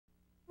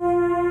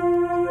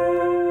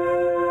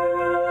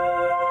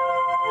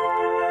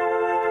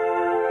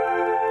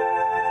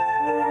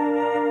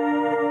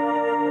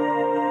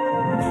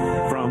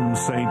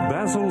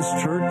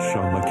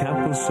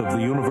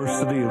the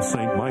University of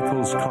St.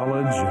 Michael's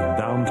College in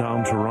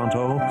downtown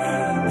Toronto,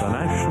 the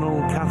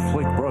National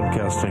Catholic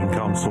Broadcasting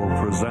Council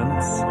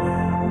presents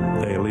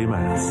Daily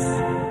Mass.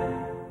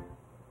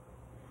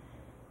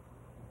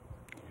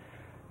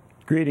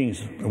 Greetings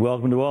and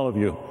welcome to all of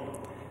you.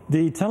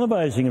 The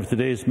televising of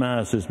today's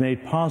Mass is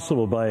made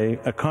possible by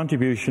a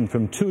contribution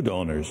from two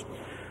donors.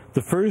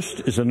 The first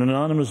is an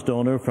anonymous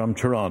donor from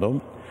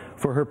Toronto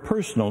for her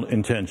personal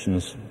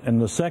intentions,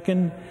 and the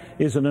second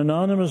is an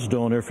anonymous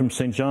donor from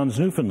St. John's,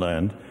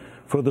 Newfoundland,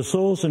 for the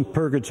souls in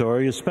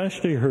purgatory,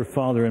 especially her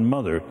father and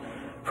mother,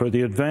 for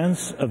the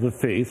advance of the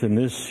faith in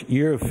this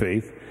year of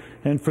faith,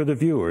 and for the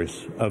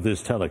viewers of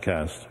this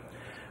telecast.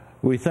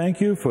 We thank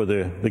you for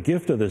the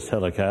gift of this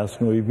telecast,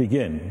 and we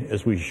begin,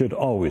 as we should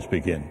always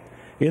begin,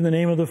 in the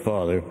name of the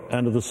Father,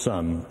 and of the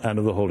Son, and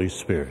of the Holy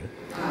Spirit.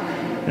 Amen.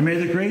 And may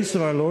the grace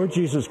of our Lord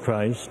Jesus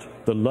Christ,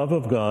 the love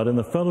of God, and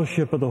the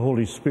fellowship of the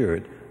Holy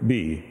Spirit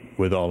be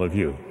with all of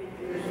you.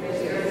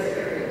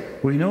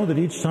 We know that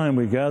each time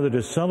we gather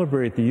to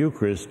celebrate the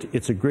Eucharist,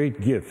 it's a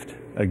great gift,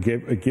 a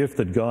gift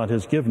that God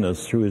has given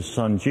us through his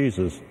Son,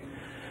 Jesus.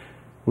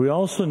 We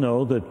also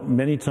know that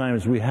many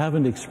times we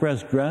haven't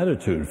expressed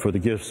gratitude for the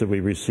gifts that we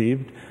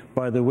received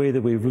by the way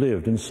that we've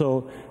lived. And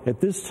so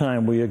at this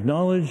time we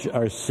acknowledge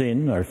our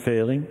sin, our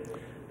failing,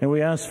 and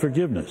we ask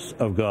forgiveness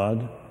of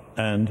God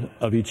and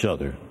of each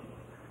other.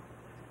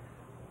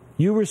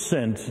 You were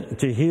sent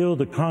to heal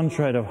the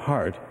contrite of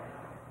heart.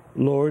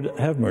 Lord,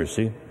 have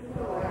mercy.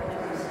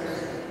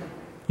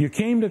 You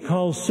came to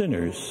call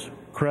sinners.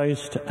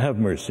 Christ, have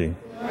mercy.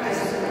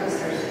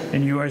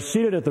 And you are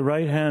seated at the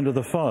right hand of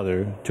the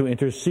Father to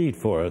intercede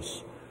for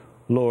us.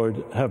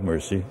 Lord, have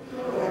mercy.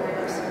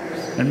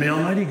 And may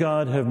Almighty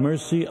God have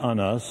mercy on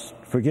us,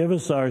 forgive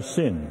us our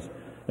sins,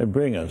 and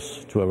bring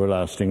us to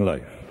everlasting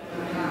life.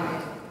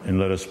 And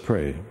let us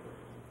pray.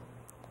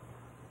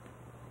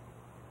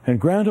 And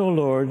grant, O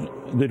Lord,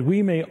 that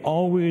we may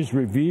always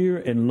revere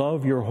and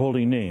love your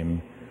holy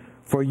name,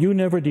 for you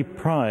never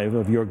deprive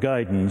of your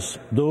guidance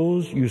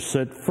those you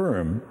set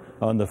firm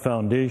on the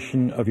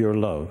foundation of your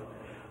love.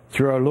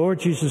 Through our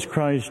Lord Jesus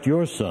Christ,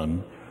 your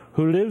Son,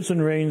 who lives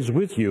and reigns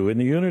with you in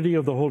the unity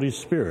of the Holy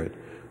Spirit,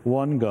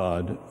 one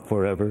God,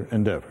 forever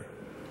and ever.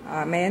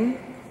 Amen.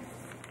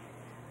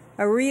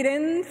 A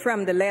reading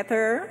from the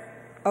letter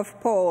of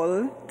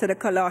Paul to the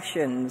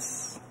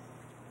Colossians.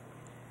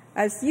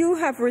 As you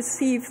have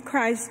received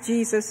Christ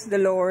Jesus the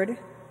Lord,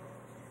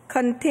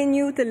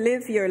 continue to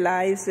live your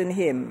lives in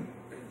him,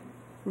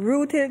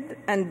 rooted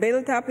and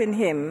built up in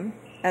him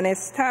and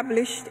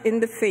established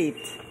in the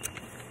faith,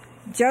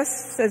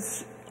 just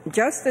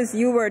as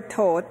you were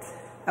taught,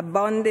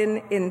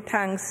 abounding in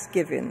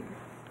thanksgiving.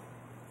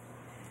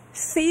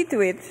 See to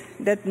it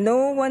that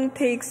no one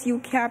takes you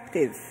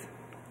captive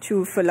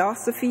through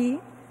philosophy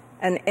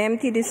and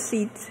empty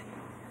deceit,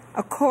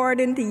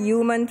 according to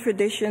human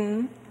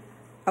tradition,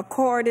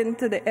 according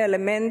to the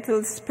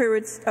elemental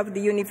spirits of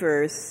the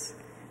universe,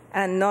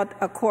 and not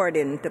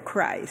according to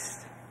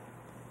Christ.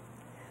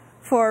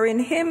 For in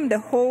him the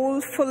whole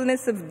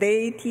fullness of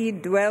deity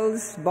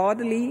dwells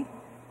bodily,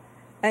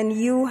 and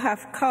you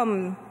have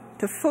come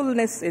to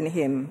fullness in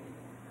him,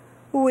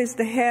 who is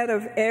the head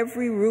of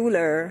every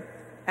ruler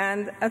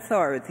and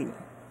authority.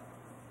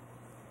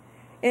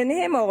 In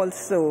him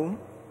also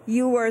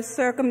you were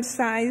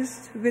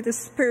circumcised with a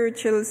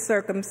spiritual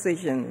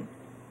circumcision,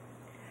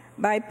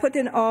 by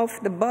putting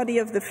off the body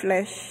of the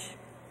flesh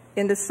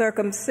in the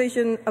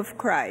circumcision of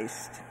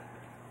Christ.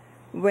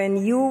 When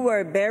you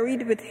were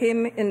buried with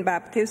him in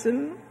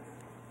baptism,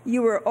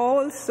 you were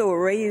also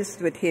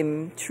raised with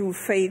him through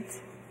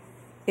faith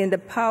in the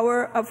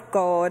power of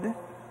God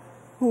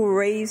who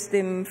raised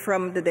him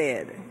from the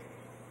dead.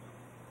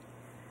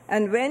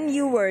 And when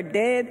you were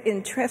dead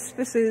in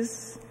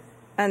trespasses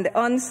and the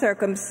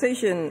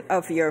uncircumcision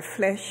of your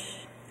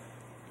flesh,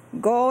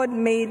 God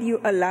made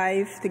you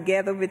alive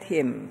together with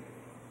him,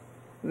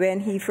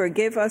 when he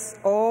forgave us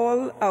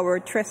all our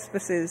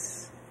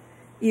trespasses,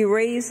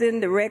 erasing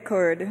the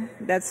record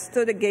that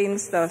stood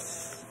against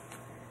us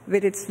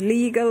with its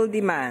legal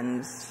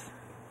demands.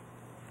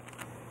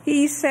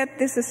 He set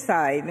this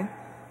aside,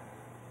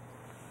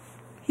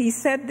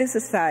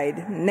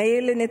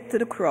 nailing it to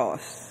the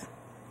cross.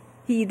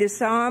 He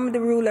disarmed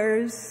the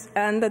rulers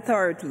and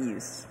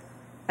authorities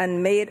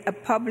and made a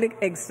public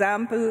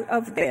example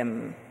of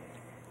them,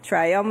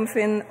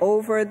 triumphing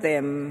over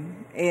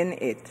them in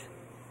it.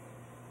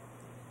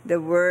 The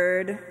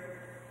word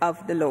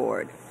of the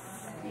Lord.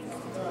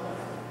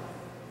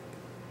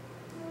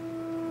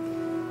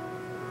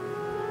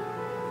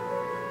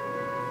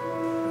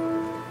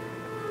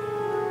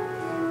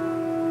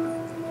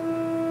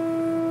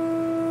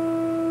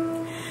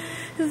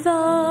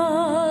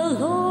 The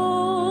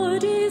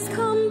Lord is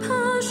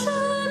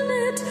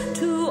compassionate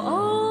to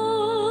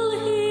all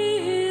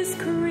his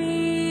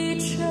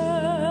creatures.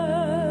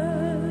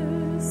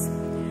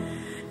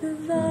 The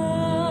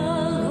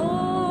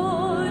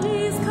Lord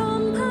is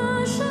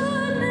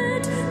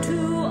compassionate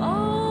to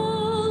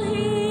all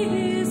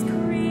his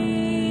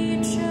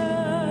creatures.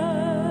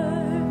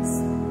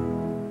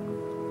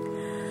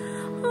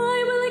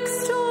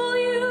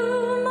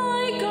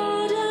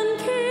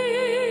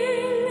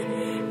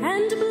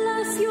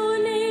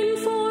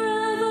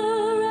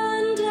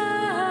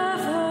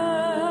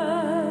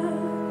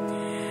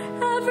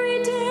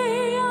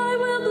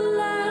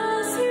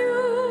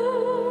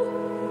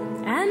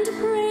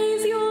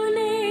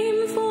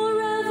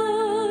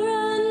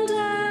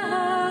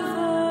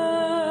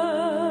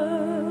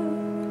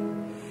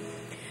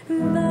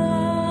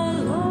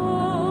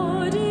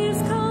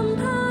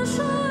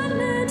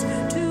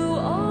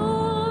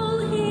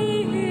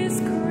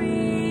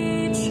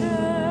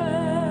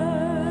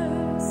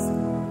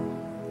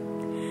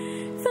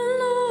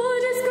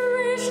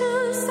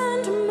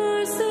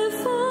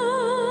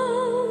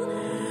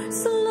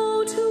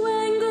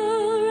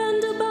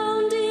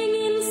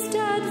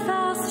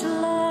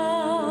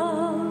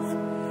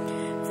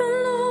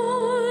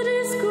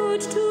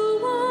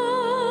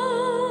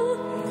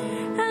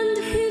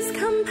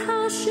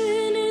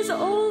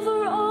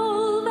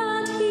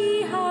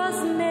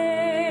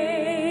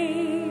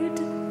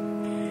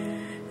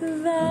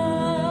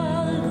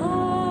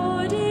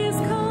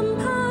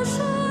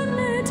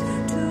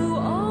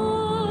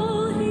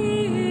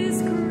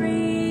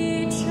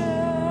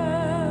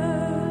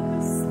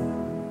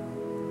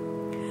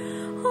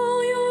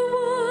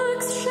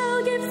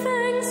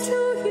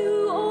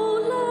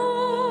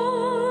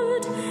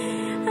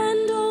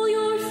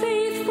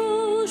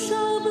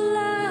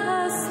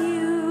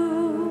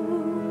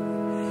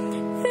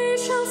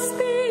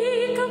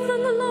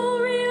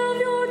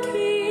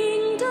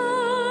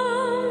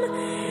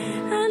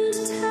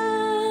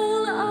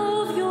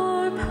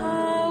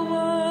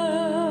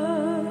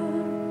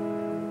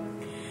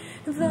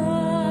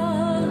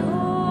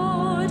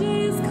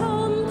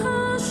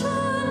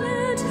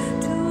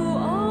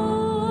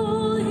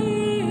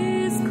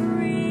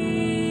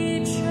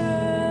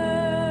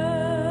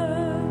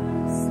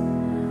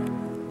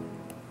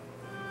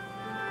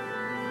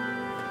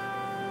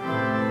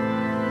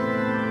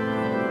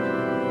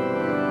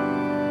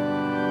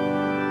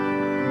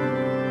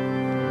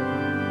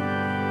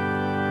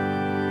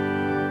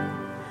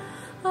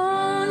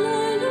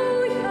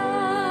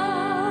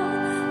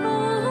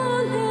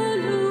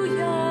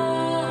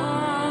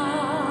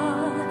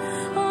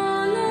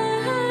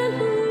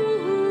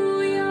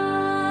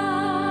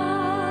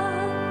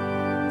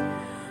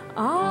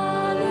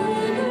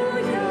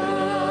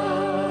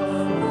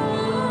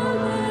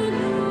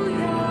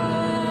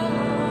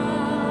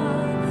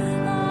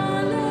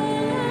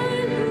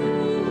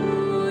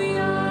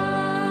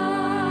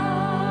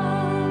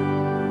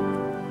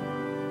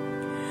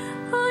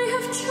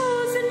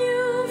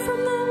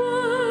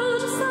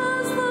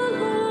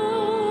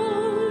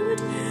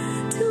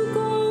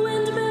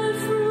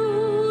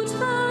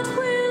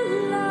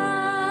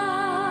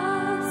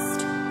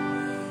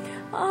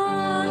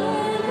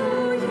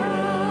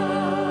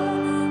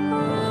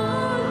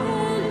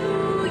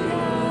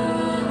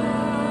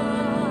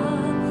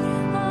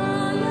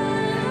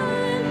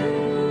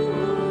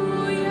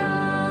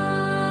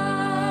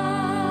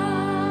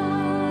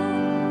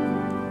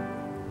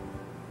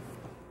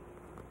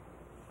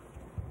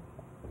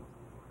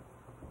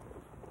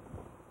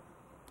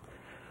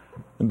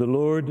 and the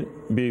Lord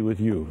be with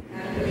you.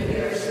 And with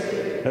your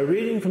spirit. A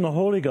reading from the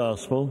Holy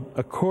Gospel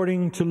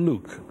according to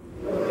Luke.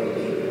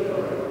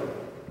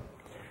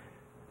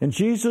 And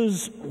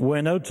Jesus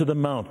went out to the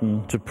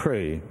mountain to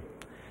pray,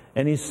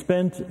 and he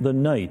spent the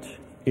night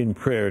in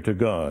prayer to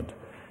God.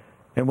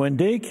 And when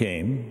day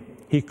came,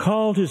 he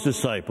called his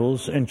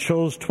disciples and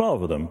chose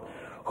 12 of them,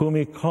 whom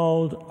he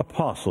called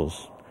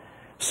apostles: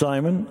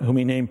 Simon, whom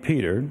he named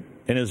Peter,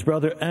 and his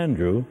brother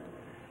Andrew,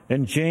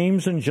 and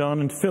James and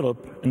John and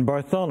Philip and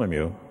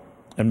Bartholomew,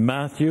 and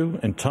Matthew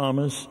and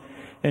Thomas,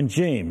 and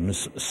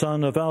James,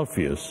 son of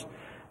Alphaeus,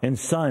 and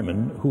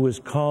Simon, who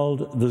was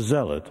called the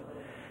Zealot,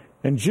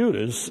 and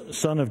Judas,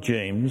 son of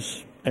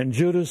James, and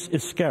Judas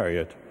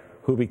Iscariot,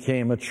 who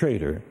became a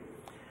traitor.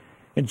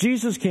 And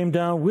Jesus came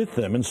down with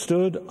them and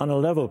stood on a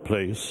level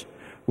place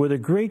with a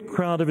great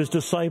crowd of his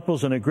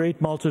disciples and a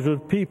great multitude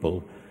of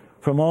people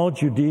from all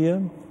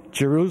Judea,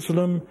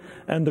 Jerusalem,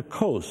 and the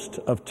coast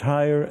of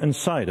Tyre and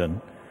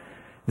Sidon.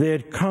 They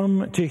had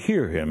come to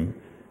hear him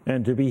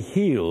and to be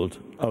healed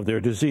of their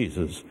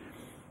diseases.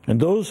 And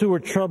those who were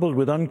troubled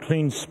with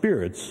unclean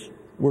spirits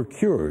were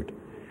cured.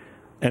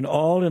 And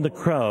all in the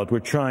crowd were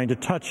trying to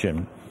touch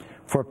him,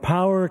 for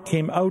power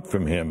came out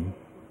from him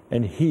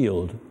and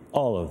healed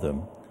all of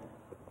them.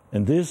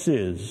 And this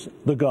is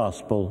the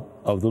gospel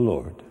of the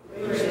Lord.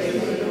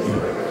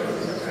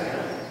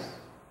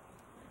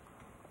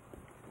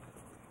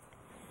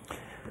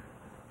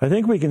 I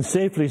think we can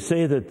safely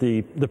say that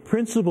the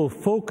principal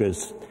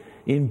focus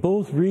in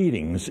both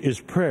readings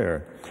is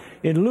prayer.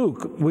 In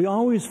Luke, we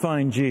always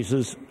find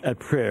Jesus at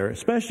prayer,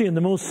 especially in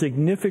the most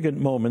significant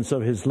moments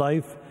of his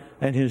life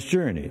and his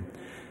journey.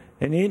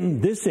 And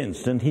in this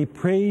instant, he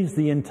prays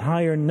the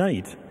entire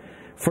night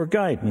for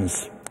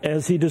guidance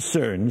as he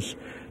discerns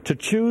to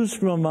choose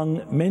from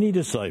among many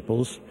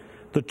disciples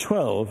the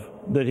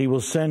 12 that he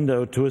will send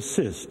out to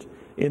assist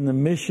in the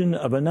mission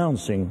of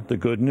announcing the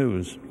good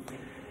news.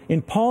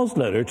 In Paul's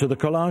letter to the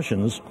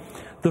Colossians,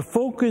 the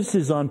focus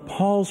is on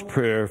Paul's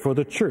prayer for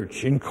the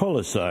church in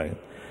Colossae.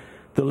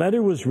 The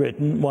letter was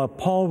written while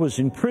Paul was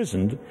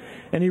imprisoned,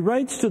 and he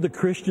writes to the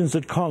Christians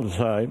at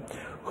Colossae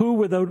who,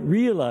 without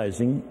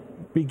realizing,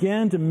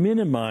 began to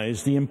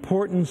minimize the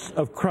importance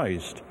of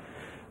Christ.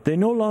 They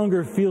no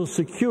longer feel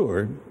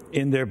secure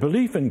in their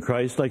belief in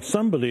Christ like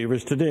some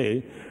believers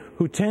today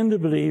who tend to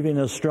believe in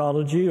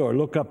astrology or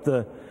look up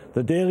the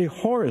daily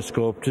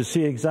horoscope to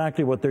see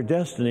exactly what their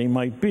destiny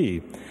might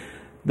be.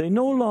 They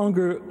no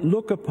longer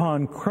look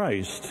upon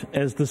Christ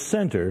as the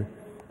center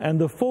and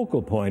the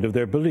focal point of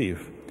their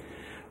belief.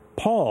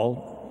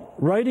 Paul,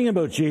 writing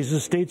about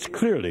Jesus, states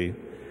clearly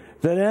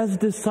that as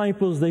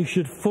disciples they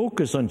should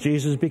focus on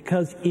Jesus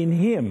because in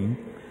him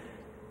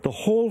the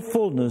whole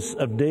fullness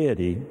of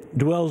deity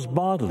dwells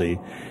bodily,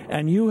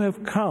 and you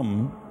have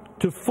come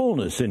to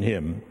fullness in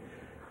him.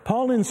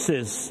 Paul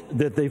insists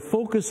that they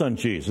focus on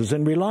Jesus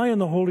and rely on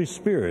the Holy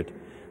Spirit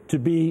to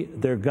be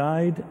their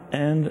guide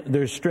and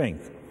their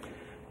strength.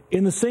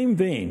 In the same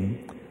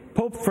vein,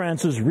 Pope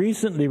Francis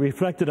recently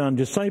reflected on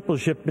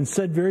discipleship and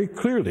said very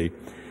clearly,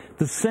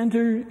 the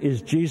center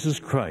is Jesus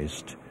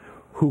Christ,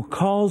 who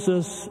calls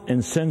us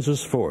and sends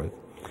us forth.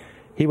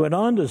 He went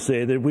on to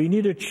say that we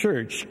need a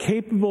church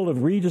capable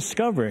of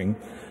rediscovering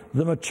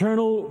the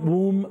maternal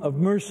womb of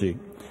mercy.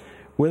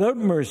 Without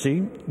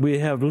mercy, we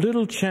have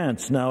little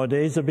chance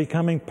nowadays of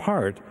becoming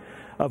part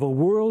of a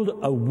world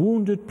of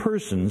wounded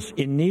persons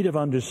in need of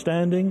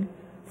understanding,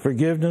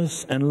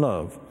 forgiveness, and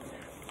love.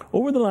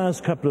 Over the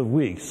last couple of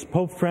weeks,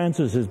 Pope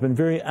Francis has been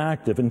very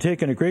active and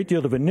taken a great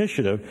deal of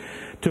initiative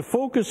to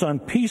focus on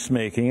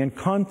peacemaking and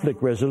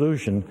conflict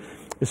resolution,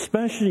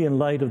 especially in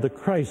light of the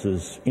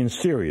crisis in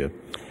Syria.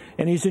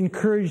 And he's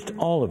encouraged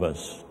all of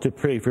us to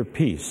pray for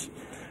peace.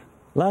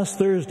 Last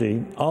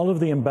Thursday, all of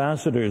the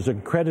ambassadors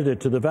accredited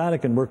to the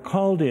Vatican were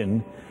called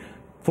in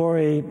for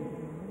a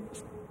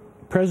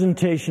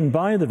presentation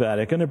by the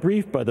Vatican, a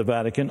brief by the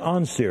Vatican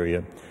on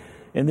Syria.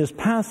 And this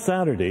past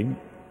Saturday,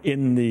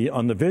 on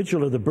the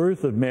vigil of the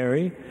birth of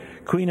Mary,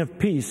 Queen of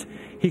Peace,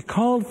 he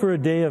called for a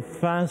day of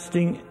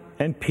fasting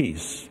and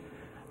peace,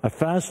 a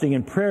fasting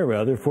and prayer,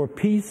 rather, for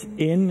peace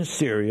in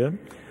Syria,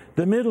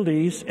 the Middle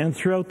East, and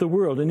throughout the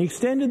world. And he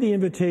extended the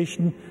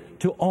invitation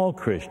to all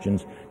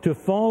Christians, to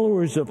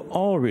followers of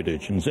all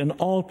religions and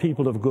all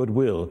people of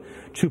goodwill,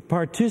 to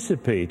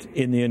participate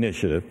in the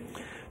initiative.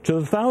 To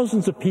the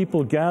thousands of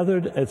people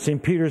gathered at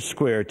St. Peter's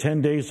Square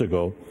 10 days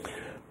ago,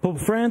 Pope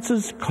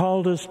Francis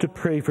called us to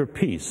pray for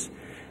peace.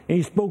 And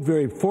he spoke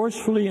very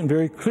forcefully and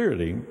very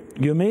clearly.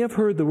 You may have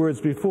heard the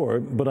words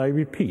before, but I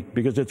repeat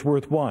because it's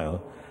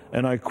worthwhile.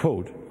 And I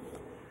quote,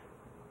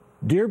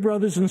 "Dear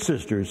brothers and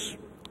sisters,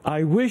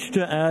 I wish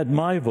to add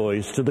my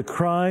voice to the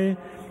cry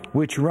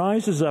which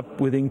rises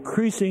up with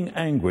increasing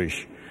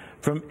anguish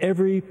from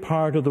every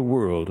part of the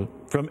world,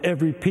 from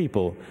every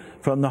people,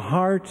 from the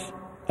heart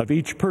of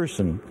each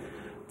person,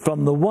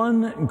 from the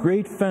one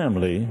great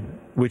family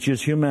which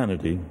is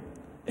humanity.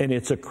 And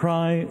it's a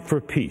cry for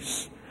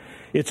peace.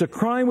 It's a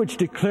cry which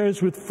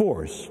declares with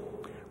force,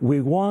 we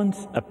want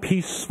a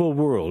peaceful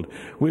world.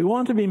 We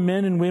want to be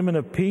men and women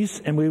of peace,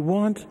 and we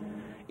want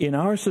in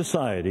our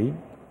society,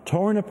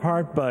 torn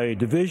apart by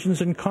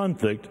divisions and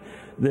conflict,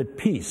 that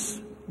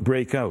peace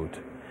break out.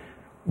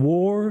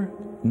 War,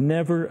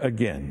 never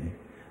again.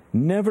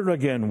 Never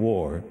again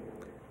war.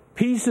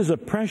 Peace is a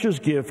precious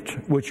gift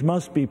which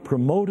must be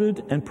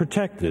promoted and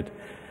protected.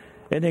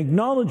 And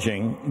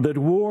acknowledging that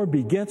war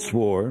begets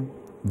war,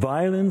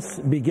 violence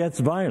begets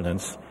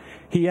violence,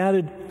 he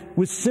added,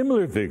 with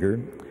similar vigor,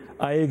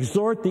 I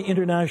exhort the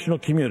international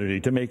community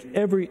to make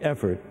every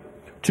effort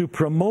to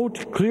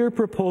promote clear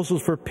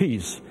proposals for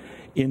peace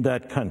in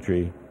that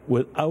country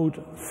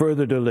without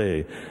further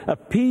delay. A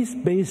peace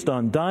based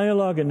on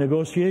dialogue and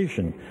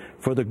negotiation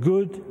for the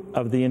good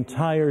of the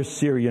entire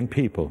Syrian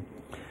people.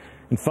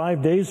 And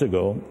 5 days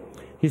ago,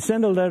 he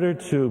sent a letter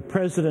to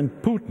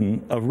President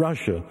Putin of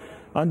Russia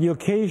on the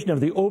occasion of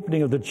the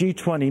opening of the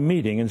G20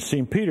 meeting in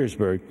St.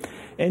 Petersburg.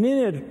 And in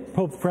it,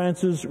 Pope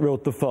Francis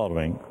wrote the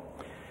following: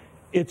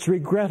 "It's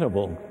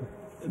regrettable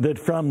that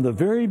from the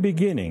very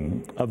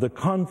beginning of the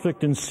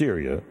conflict in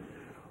Syria,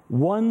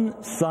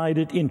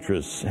 one-sided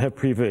interests have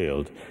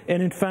prevailed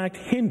and in fact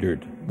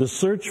hindered the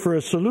search for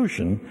a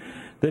solution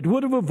that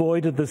would have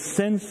avoided the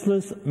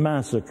senseless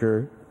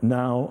massacre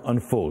now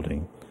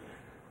unfolding.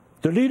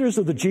 The leaders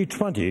of the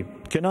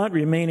G20 cannot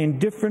remain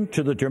indifferent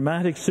to the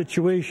dramatic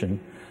situation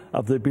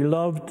of the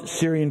beloved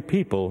Syrian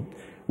people,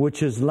 which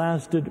has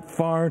lasted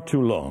far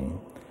too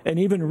long, and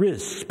even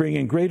risks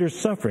bringing greater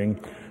suffering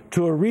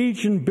to a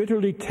region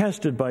bitterly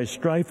tested by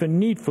strife and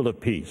needful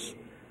of peace.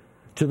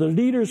 To the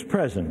leaders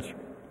present,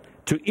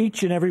 to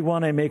each and every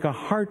one, I make a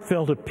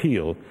heartfelt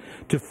appeal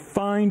to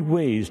find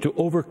ways to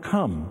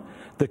overcome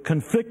the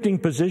conflicting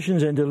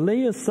positions and to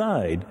lay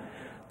aside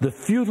the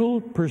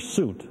futile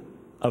pursuit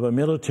of a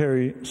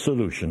military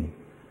solution.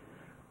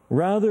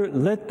 Rather,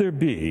 let there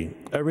be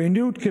a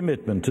renewed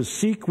commitment to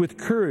seek with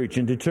courage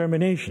and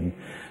determination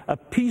a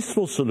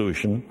peaceful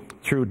solution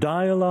through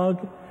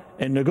dialogue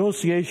and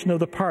negotiation of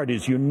the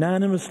parties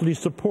unanimously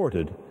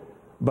supported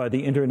by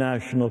the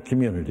international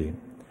community."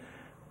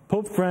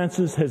 Pope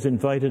Francis has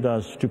invited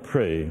us to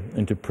pray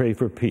and to pray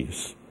for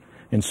peace.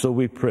 And so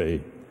we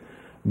pray.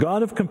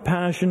 God of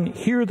compassion,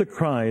 hear the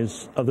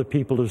cries of the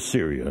people of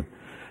Syria.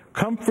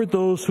 Comfort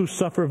those who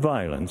suffer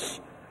violence.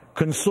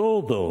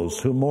 Console those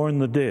who mourn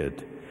the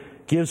dead.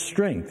 Give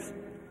strength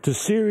to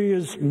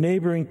Syria's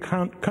neighboring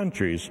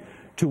countries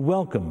to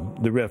welcome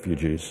the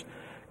refugees.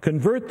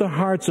 Convert the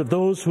hearts of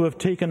those who have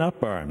taken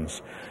up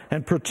arms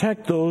and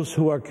protect those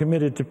who are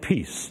committed to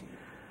peace.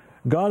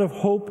 God of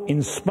hope,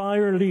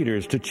 inspire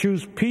leaders to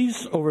choose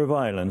peace over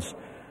violence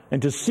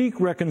and to seek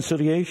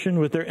reconciliation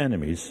with their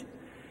enemies.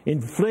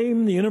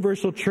 Inflame the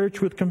universal church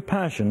with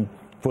compassion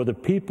for the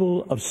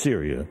people of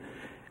Syria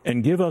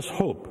and give us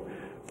hope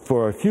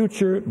for a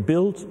future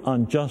built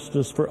on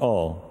justice for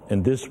all.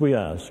 And this we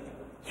ask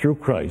through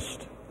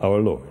Christ our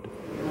Lord.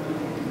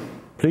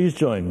 Please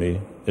join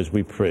me as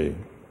we pray.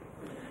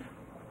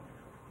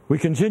 We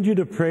continue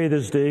to pray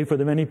this day for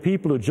the many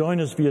people who join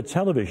us via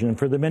television and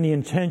for the many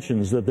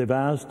intentions that they've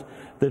asked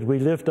that we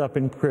lift up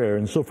in prayer.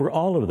 And so for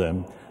all of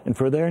them and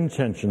for their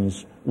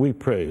intentions, we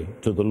pray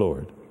to the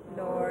Lord.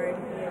 Lord,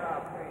 hear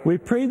our prayer. We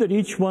pray that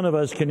each one of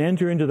us can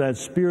enter into that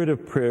spirit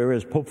of prayer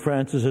as Pope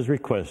Francis has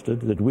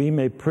requested, that we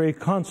may pray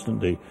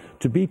constantly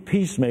to be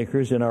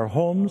peacemakers in our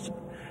homes,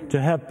 to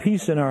have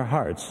peace in our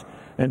hearts,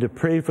 and to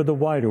pray for the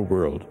wider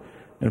world.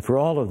 And for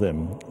all of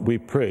them, we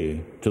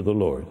pray to the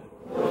Lord.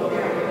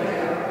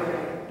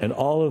 And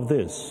all of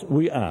this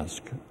we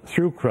ask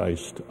through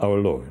Christ our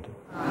Lord.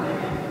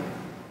 Amen.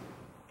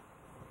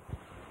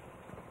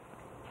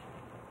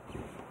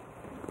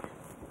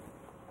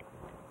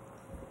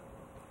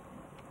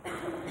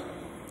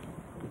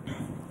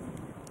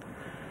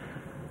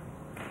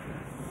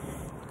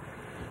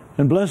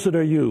 And blessed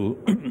are you,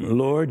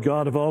 Lord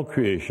God of all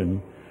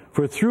creation,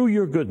 for through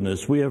your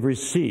goodness we have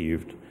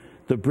received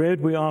the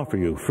bread we offer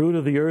you, fruit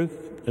of the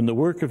earth and the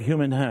work of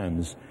human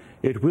hands.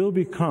 It will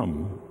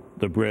become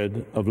the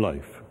bread of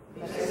life.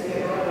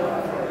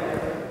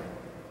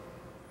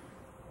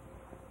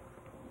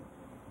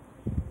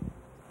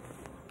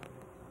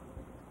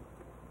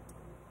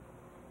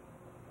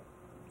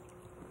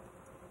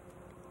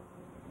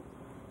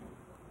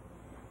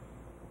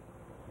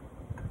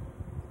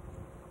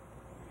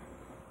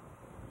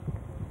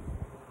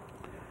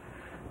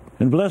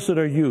 And blessed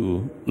are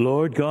you,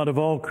 Lord God of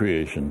all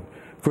creation,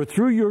 for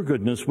through your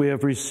goodness we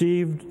have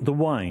received the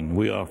wine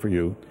we offer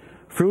you,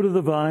 fruit of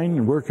the vine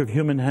and work of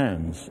human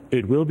hands.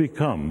 It will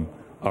become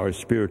our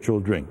spiritual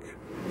drink.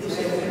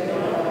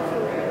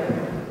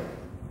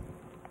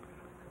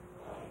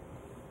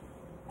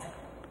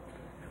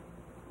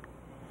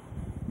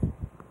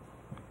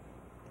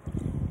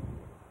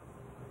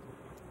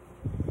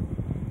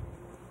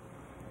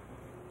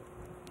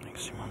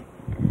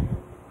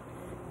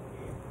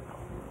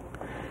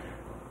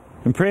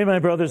 And pray, my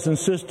brothers and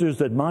sisters,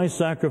 that my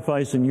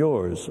sacrifice and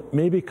yours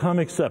may become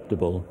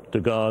acceptable to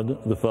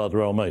God the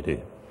Father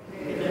Almighty.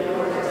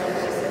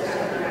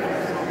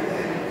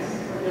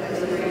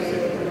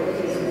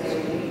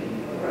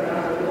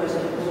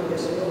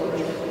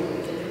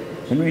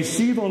 And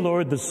receive, O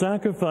Lord, the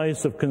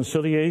sacrifice of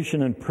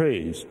conciliation and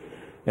praise,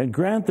 and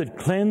grant that,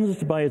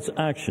 cleansed by its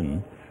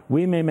action,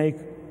 we may make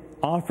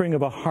offering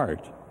of a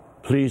heart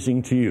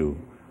pleasing to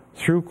you,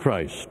 through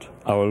Christ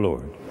our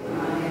Lord.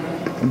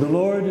 And the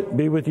Lord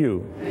be with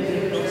you.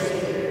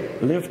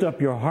 Lift up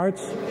your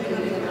hearts,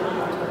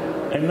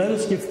 and let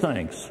us give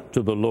thanks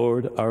to the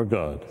Lord our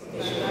God.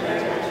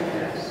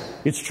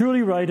 It's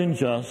truly right and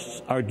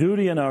just, our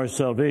duty and our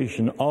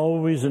salvation,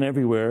 always and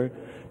everywhere,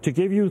 to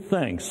give you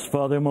thanks,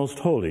 Father most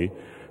holy,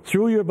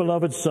 through your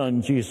beloved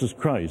Son, Jesus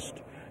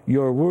Christ,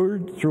 your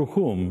word through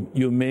whom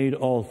you made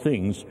all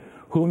things,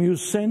 whom you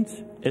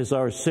sent as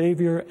our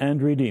Savior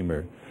and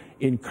Redeemer,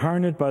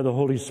 incarnate by the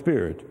Holy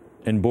Spirit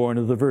and born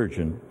of the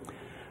Virgin.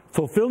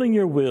 Fulfilling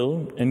your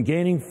will and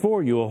gaining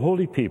for you a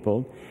holy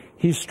people,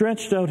 he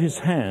stretched out his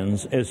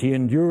hands as he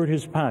endured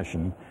his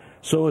passion,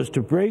 so as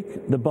to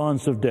break the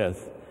bonds of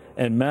death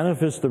and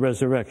manifest the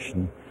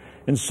resurrection.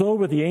 And so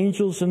with the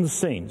angels and the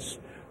saints,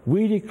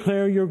 we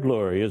declare your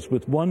glory as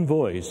with one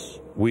voice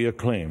we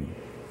acclaim.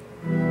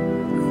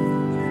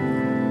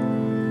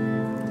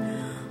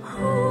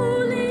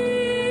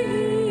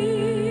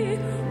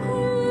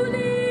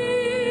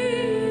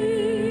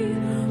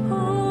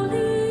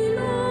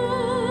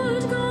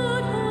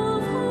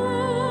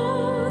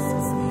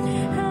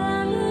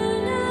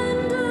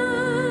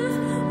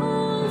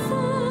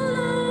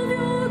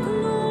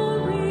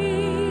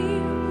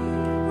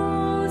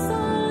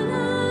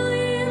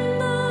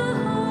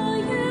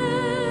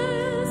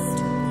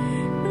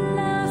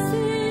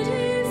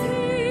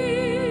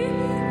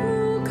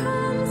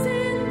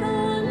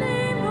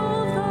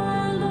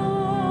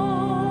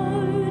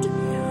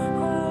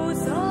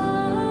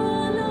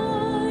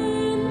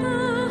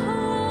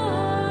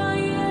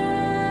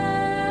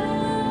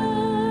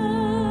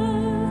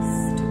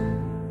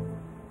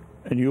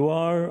 And you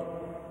are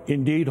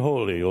indeed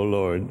holy, O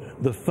Lord,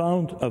 the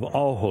fount of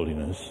all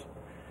holiness.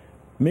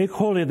 Make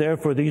holy,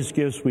 therefore, these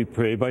gifts, we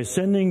pray, by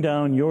sending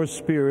down your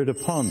Spirit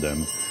upon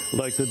them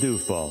like the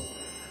dewfall,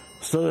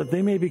 so that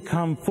they may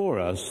become for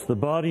us the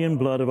body and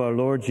blood of our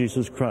Lord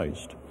Jesus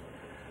Christ.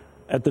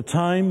 At the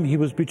time he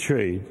was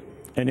betrayed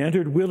and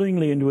entered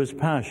willingly into his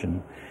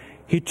passion,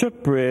 he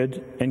took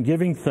bread and,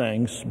 giving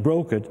thanks,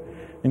 broke it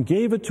and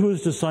gave it to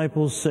his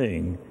disciples,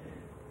 saying,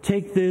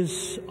 "Take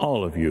this,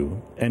 all of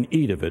you, and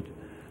eat of it,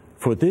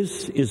 for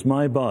this is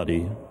my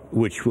body,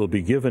 which will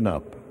be given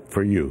up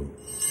for you."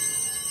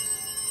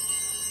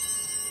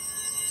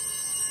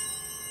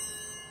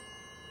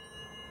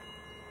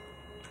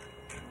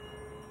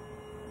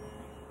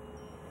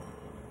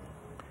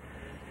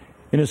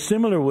 In a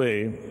similar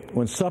way,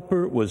 when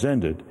supper was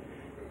ended,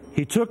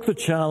 he took the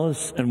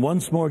chalice, and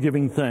once more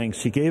giving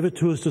thanks, he gave it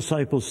to his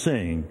disciples,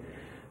 saying,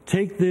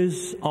 "Take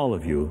this, all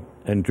of you,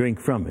 and drink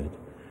from it.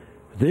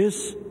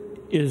 This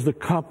is the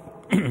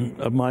cup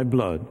of my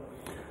blood,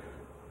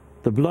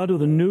 the blood of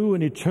the new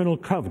and eternal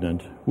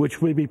covenant,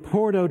 which will be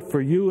poured out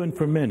for you and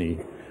for many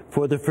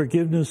for the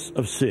forgiveness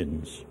of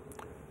sins.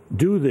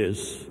 Do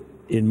this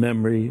in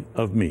memory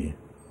of me."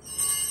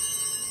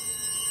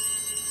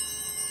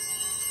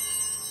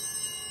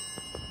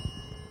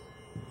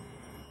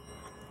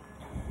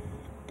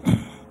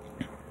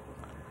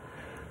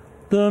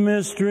 The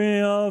mystery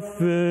of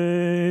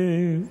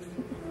faith.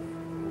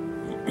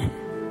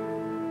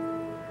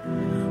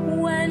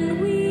 When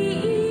we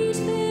eat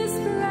this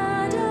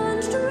bread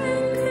and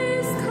drink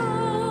this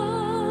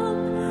cup,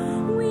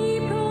 we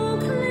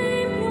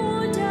proclaim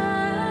your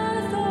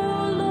death,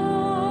 O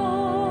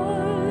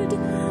Lord,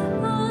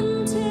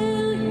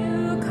 until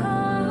you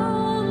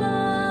come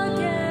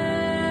again.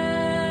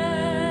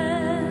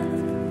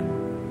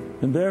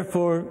 And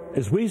therefore,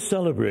 as we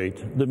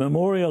celebrate the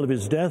memorial of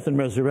his death and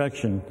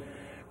resurrection,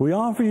 we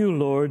offer you,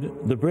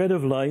 Lord, the bread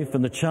of life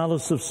and the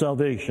chalice of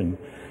salvation,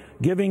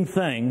 giving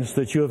thanks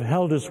that you have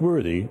held us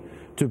worthy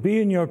to be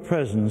in your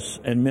presence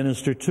and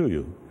minister to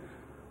you.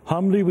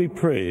 Humbly we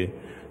pray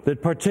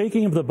that,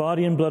 partaking of the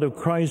body and blood of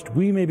Christ,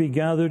 we may be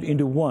gathered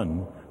into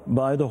one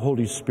by the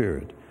Holy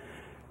Spirit.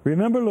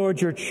 Remember,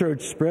 Lord, your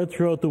church spread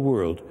throughout the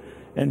world,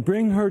 and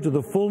bring her to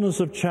the fullness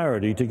of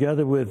charity,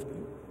 together with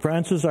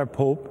Francis our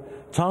Pope,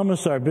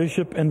 Thomas our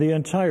Bishop, and the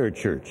entire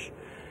church.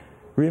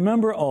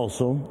 Remember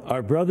also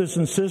our brothers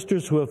and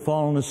sisters who have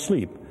fallen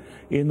asleep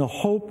in the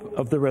hope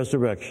of the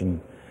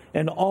resurrection,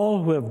 and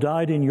all who have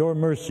died in your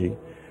mercy.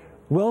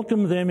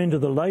 Welcome them into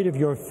the light of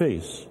your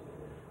face.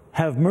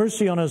 Have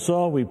mercy on us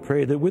all, we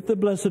pray, that with the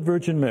Blessed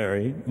Virgin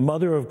Mary,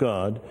 Mother of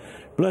God,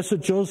 Blessed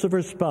Joseph,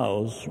 her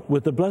spouse,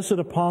 with the blessed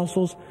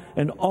apostles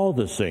and all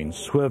the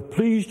saints who have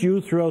pleased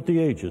you throughout the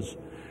ages,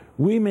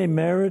 we may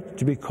merit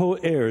to be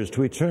co-heirs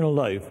to eternal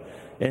life,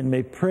 and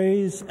may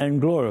praise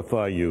and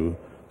glorify you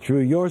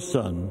through your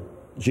Son,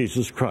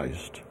 Jesus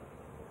Christ.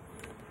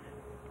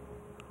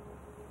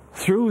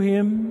 Through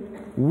him,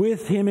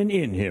 with him, and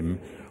in him,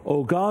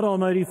 O God,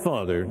 Almighty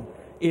Father,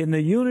 in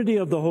the unity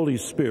of the Holy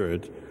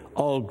Spirit,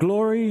 all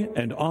glory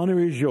and honor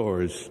is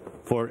yours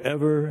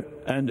forever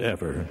and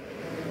ever.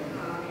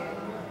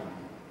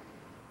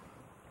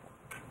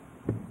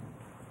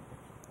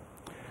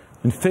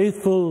 and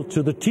faithful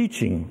to the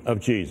teaching of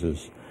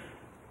Jesus,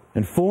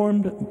 and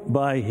formed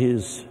by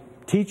his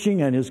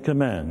teaching and his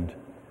command,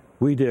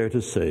 we dare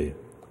to say,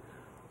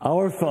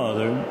 Our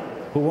Father,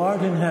 who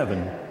art in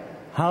heaven,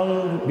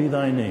 hallowed be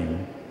thy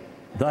name.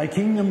 Thy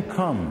kingdom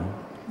come,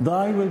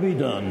 thy will be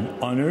done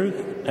on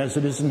earth as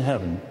it is in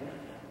heaven.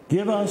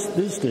 Give us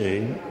this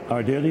day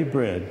our daily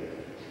bread,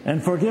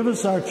 and forgive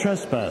us our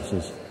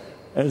trespasses,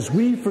 as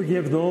we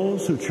forgive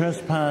those who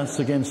trespass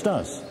against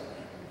us.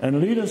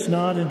 And lead us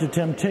not into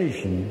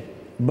temptation,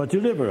 but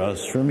deliver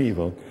us from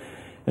evil.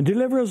 And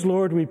deliver us,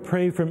 Lord, we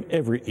pray, from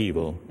every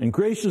evil, and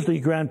graciously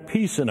grant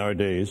peace in our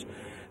days,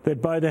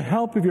 that by the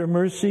help of your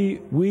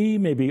mercy we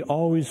may be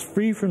always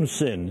free from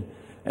sin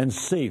and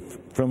safe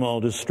from all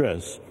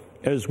distress,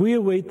 as we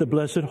await the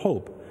blessed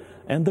hope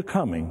and the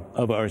coming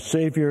of our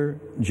Savior,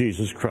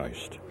 Jesus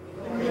Christ.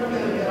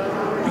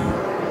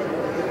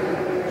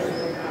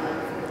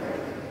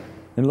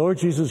 And Lord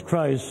Jesus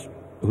Christ,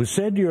 who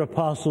said to your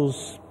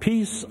apostles,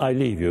 Peace I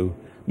leave you,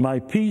 my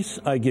peace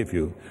I give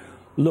you,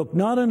 look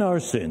not on our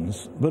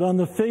sins, but on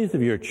the faith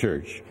of your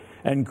church,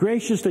 and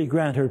graciously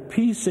grant her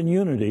peace and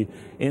unity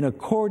in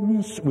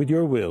accordance with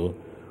your will,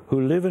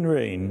 who live and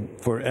reign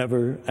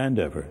forever and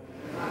ever.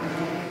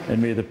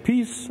 And may the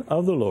peace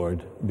of the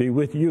Lord be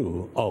with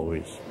you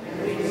always.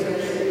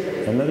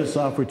 And let us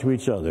offer to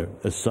each other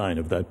a sign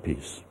of that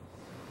peace.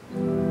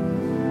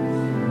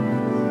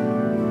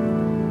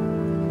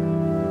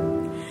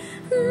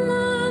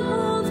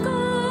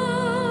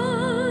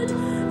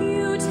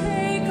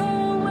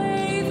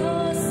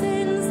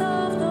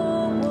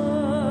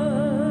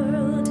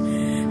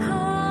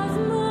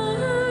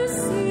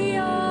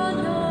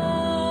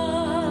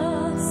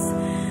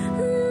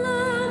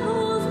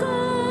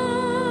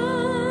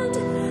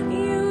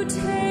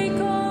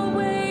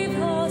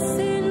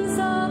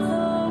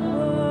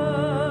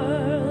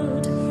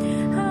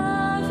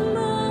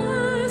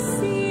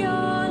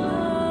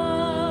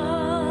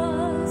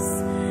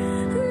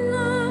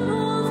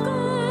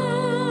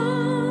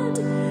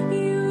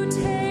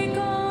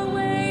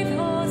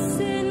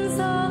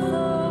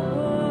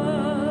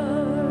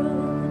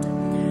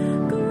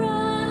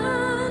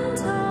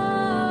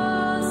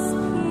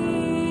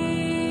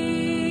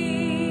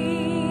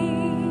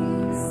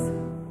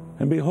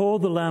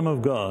 Behold the Lamb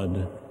of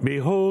God.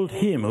 Behold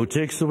him who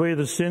takes away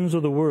the sins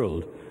of the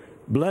world.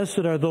 Blessed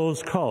are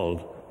those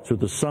called to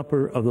the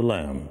supper of the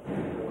Lamb.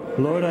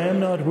 Lord, I am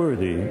not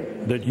worthy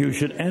that you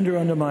should enter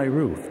under my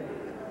roof,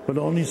 but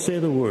only say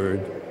the word,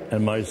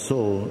 and my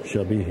soul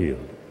shall be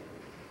healed.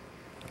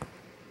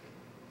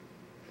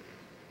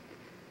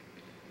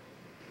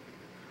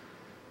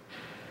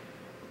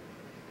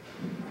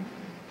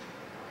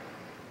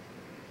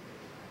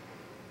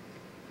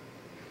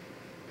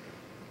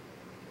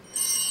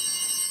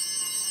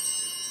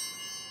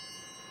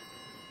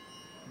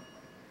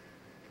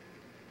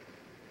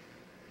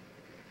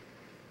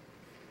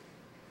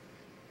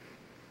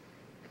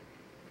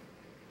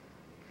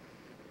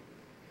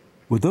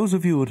 Would those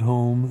of you at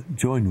home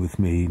join with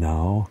me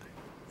now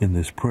in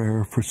this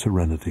prayer for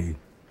serenity?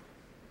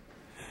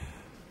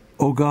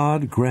 O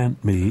God,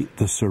 grant me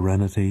the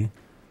serenity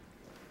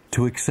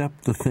to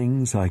accept the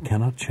things I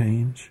cannot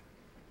change,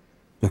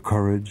 the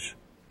courage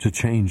to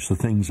change the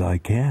things I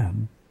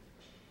can,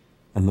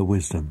 and the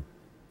wisdom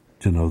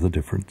to know the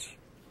difference.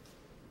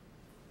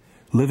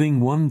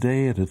 Living one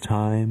day at a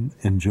time,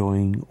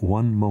 enjoying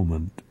one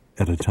moment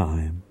at a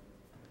time,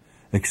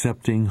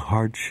 accepting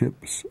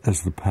hardships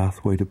as the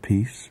pathway to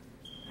peace,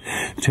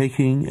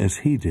 taking, as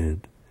he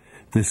did,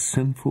 this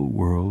sinful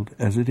world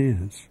as it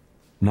is,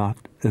 not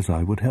as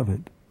I would have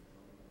it,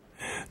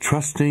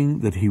 trusting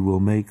that he will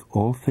make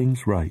all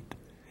things right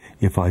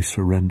if I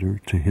surrender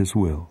to his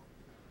will,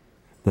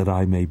 that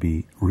I may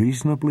be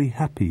reasonably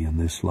happy in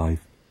this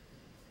life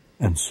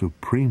and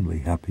supremely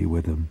happy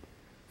with him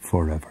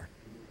forever.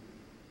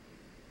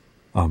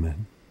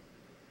 Amen.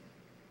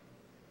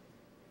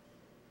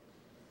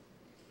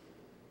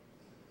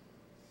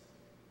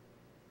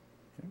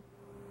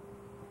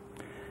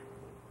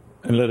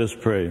 And let us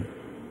pray.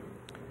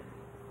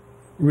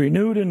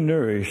 Renewed and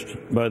nourished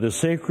by the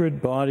sacred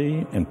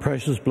body and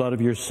precious blood of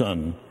your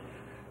Son,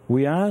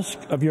 we ask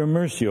of your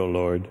mercy, O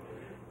Lord,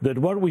 that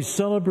what we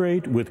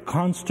celebrate with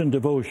constant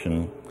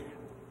devotion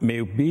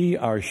may be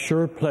our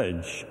sure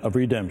pledge of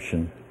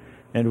redemption.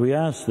 And we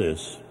ask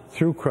this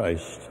through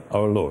Christ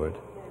our Lord.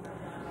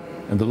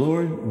 And the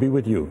Lord be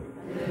with you.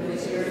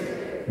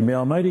 May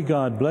Almighty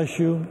God bless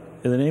you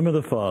in the name of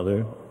the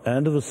Father,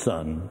 and of the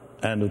Son,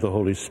 and of the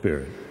Holy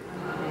Spirit.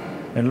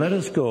 And let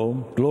us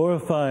go,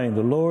 glorifying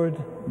the Lord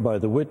by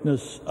the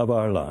witness of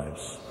our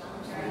lives.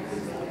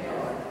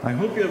 I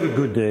hope you have a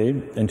good day,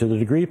 and to the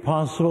degree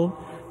possible,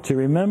 to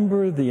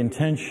remember the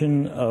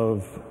intention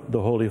of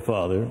the Holy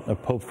Father,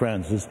 of Pope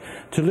Francis,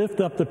 to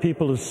lift up the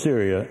people of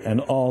Syria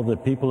and all the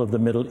people of the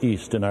Middle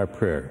East in our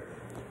prayer.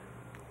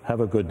 Have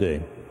a good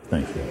day.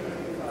 Thank you.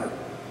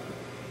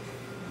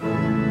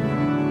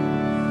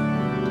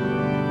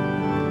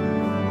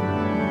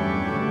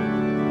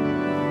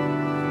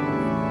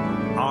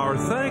 Our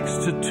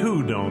thanks to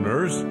two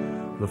donors,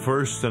 The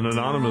first, an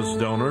anonymous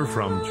donor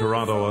from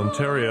Toronto,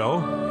 Ontario.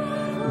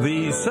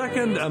 The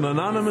second, an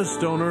anonymous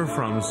donor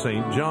from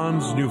St.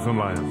 John's,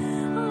 Newfoundland.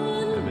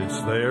 And it's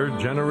their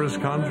generous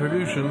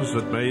contributions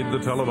that made the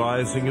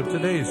televising of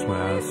today's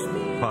Mass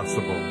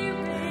possible.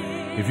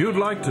 If you'd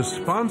like to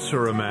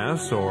sponsor a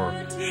Mass or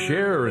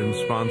share in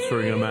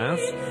sponsoring a Mass,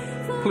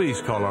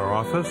 please call our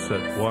office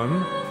at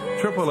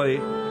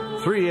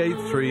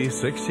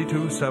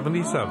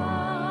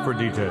 1-888-383-6277 for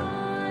details.